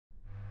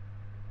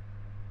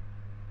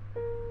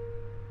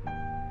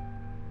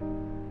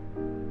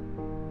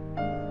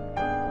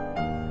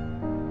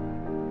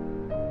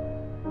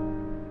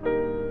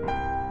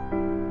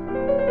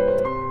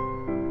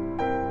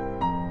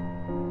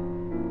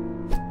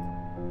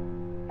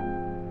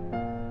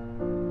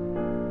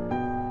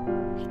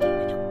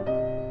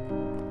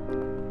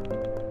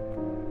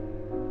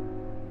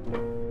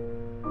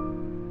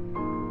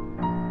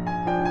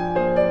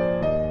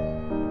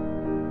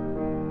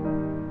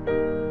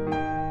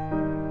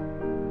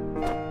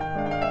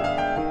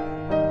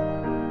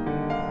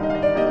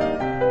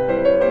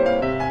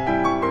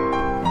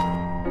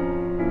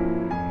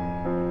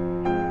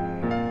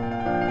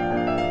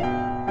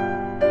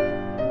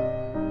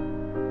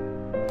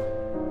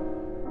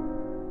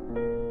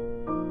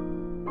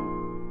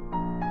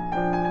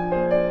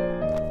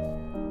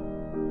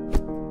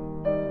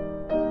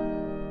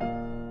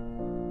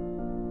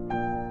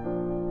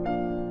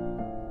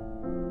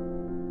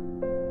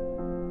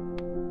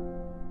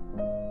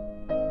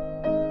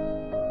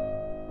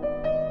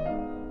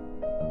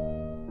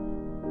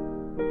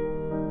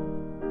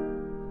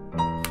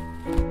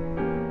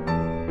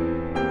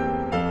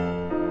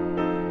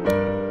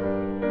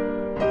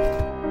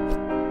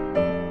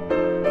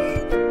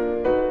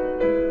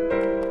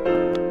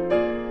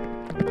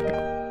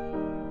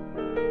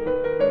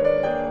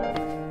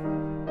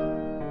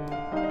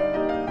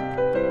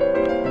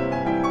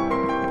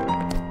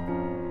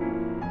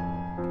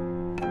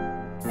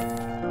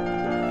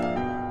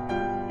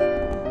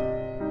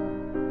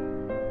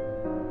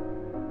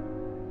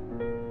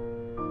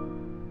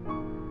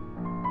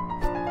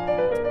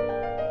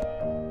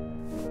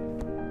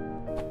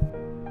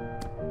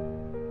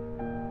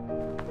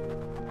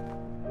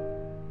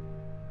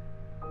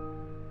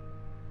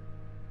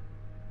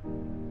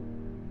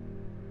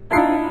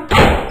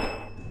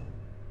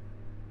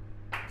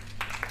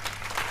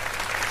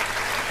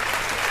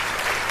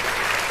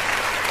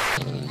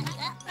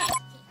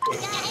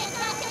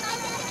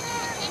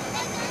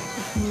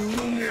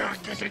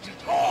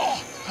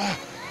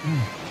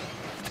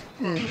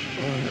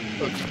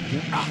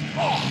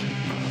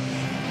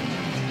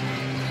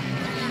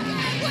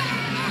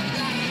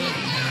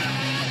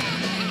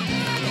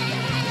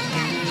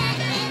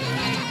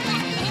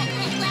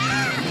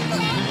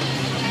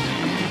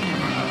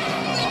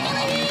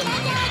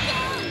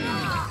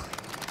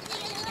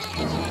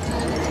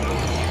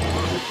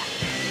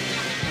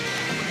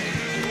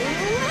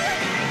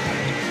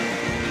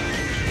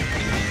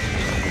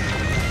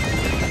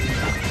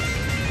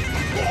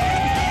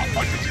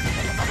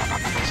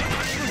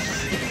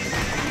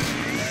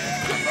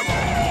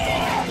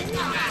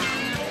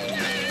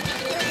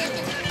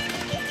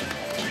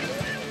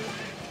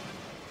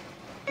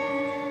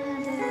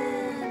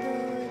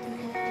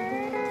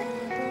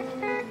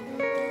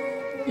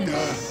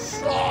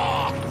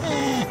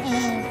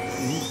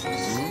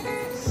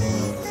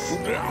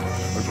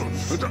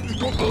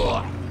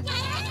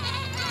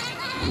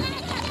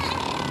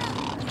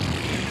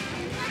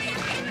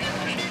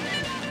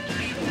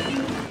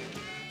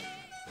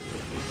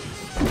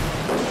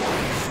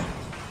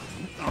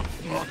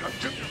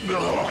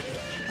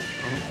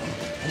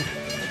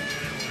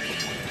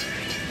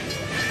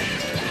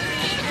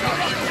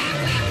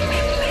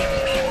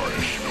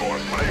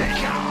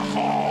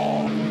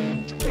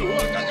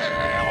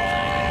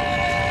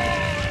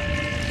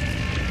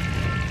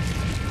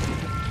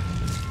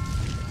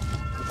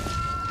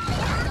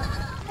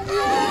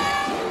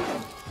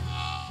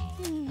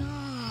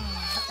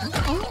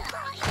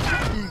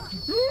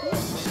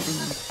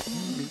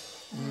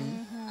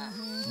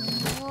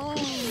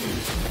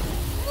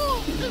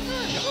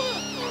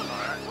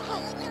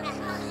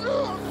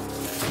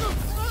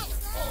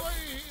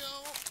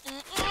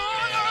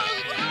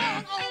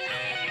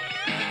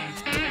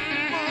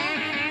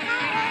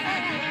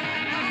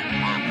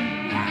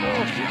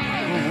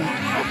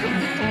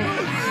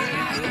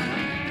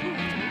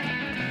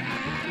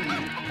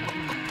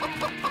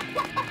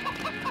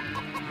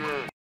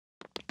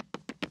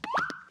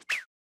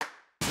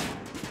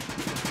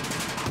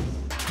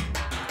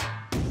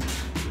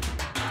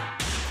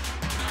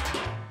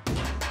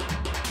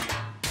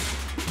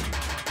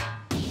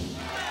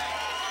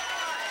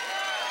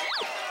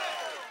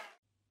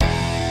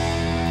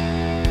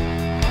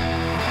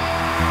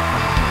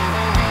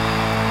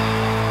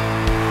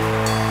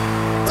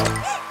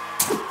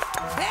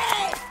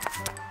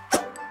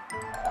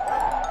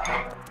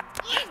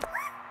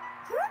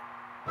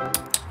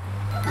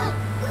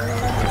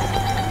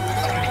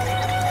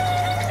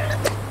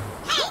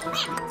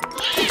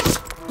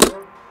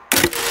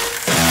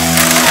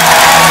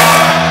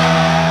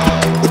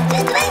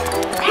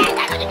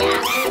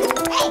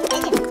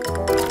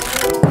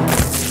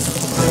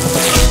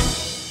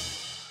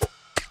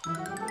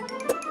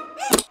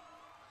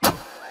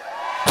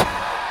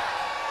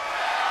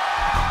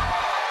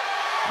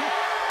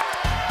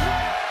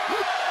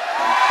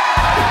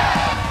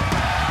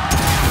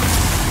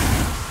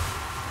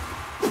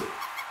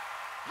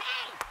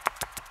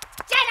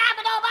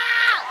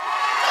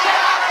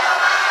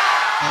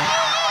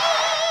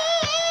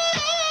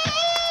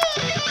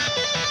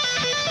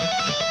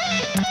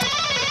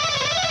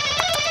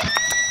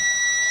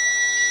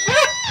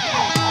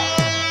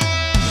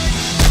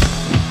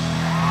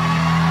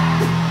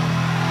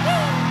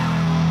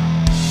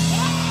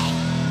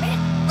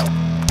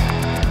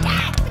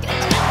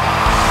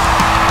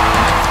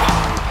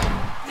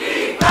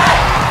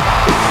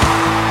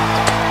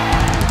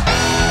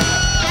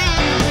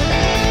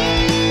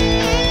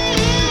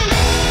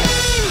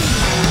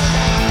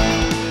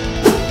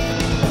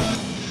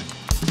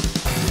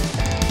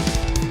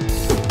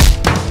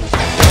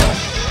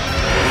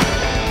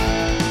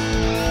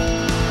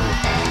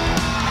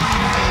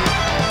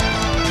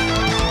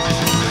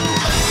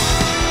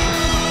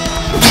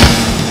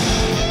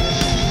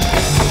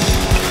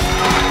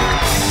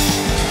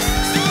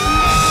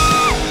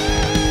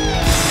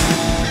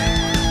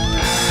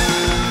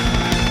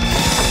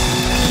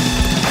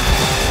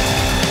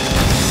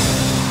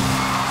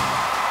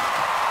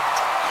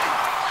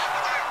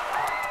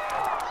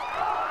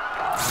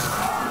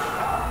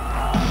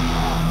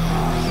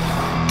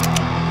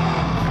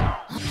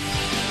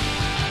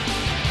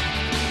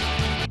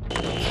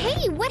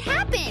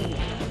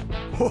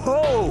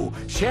Whoa!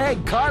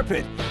 Shag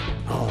carpet!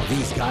 Oh,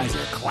 these guys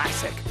are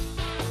classic.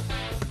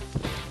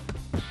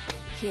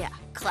 Yeah,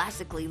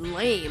 classically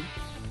lame.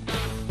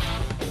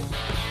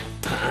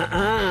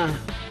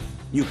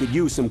 You could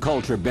use some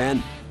culture,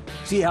 Ben.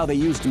 See how they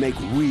used to make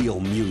real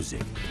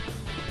music.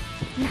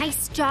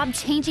 Nice job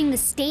changing the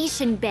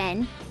station,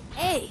 Ben.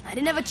 Hey, I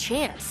didn't have a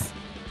chance.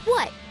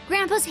 What?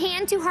 Grandpa's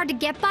hand too hard to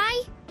get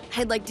by?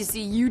 I'd like to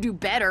see you do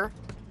better.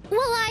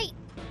 Well,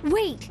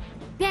 Wait,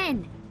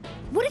 Ben.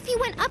 What if you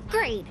went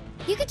upgrade?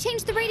 You could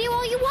change the radio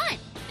all you want.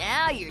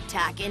 Now you're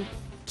talking.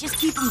 Just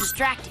keep them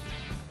distracted.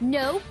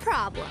 No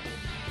problem.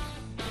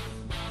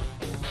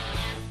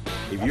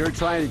 If you're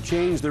trying to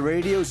change the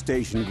radio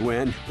station,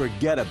 Gwen,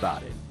 forget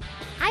about it.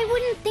 I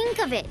wouldn't think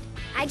of it.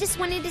 I just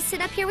wanted to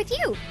sit up here with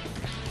you.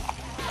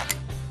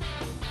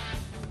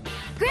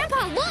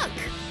 Grandpa, look!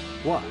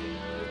 What?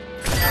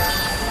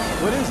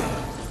 What is it?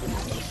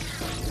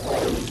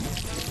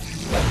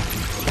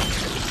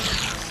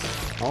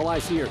 All I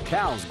see are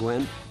cows,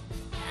 Gwen.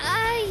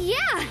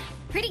 Yeah.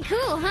 Pretty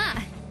cool, huh?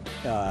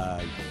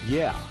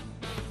 Yeah.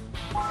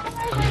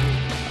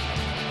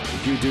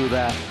 Did you do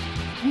that?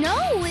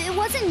 No, it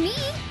wasn't me.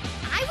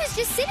 I was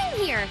just sitting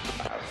here.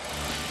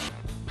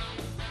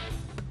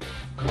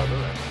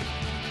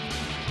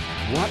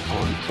 What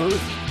on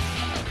earth?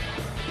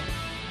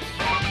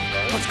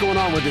 What's going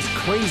on with this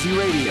crazy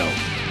radio?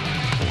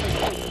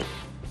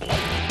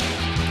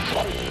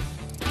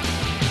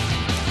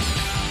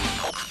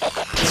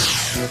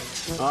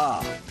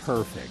 Ah,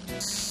 perfect.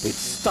 It's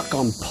stuck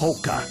on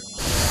polka.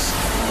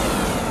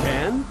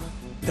 Ben?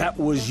 That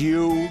was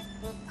you?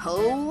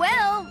 Oh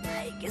well,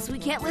 I guess we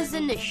can't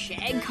listen to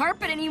Shag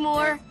Carpet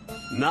anymore.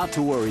 Not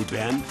to worry,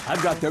 Ben.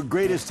 I've got their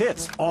greatest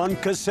hits on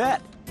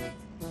cassette.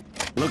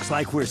 Looks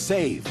like we're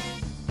saved.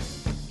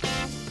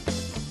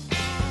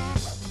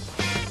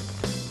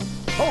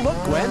 Oh,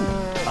 look, Gwen.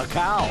 A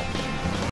cow.